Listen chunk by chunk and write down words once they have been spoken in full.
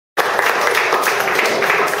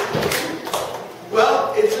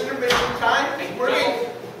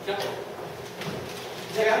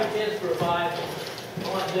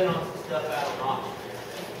to bid on some stuff out on auction.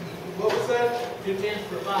 What was that? 2 cents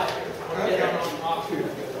per 5 here. I'll bid on auction.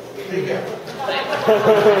 There you go.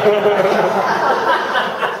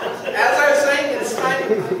 As I was saying, it's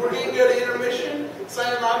time. We're going to go to intermission.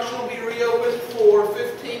 Silent auction will be reopened for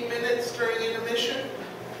 15 minutes during intermission.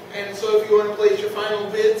 And so if you want to place your final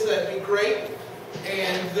bids, that'd be great.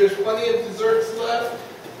 And there's plenty of desserts left,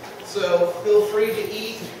 so feel free to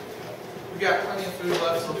eat. We've got plenty of food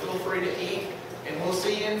left, so feel free to eat. And we'll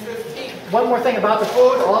see you in 15. One more thing about the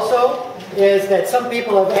food also is that some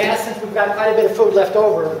people have asked, since we've got quite a bit of food left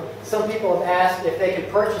over, some people have asked if they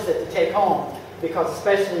can purchase it to take home, because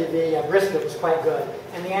especially the brisket was quite good.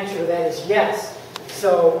 And the answer to that is yes.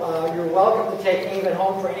 So you're welcome to take any of it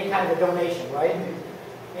home for any kind of a donation, right?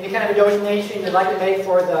 Any kind of a donation you'd like to make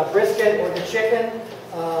for the brisket or the chicken,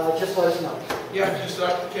 just let us know. Yeah, just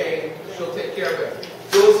Dr. Kay. She'll take care of it.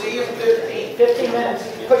 So we'll see you in 15. 15 minutes.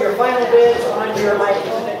 Put your final bids on your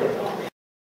item.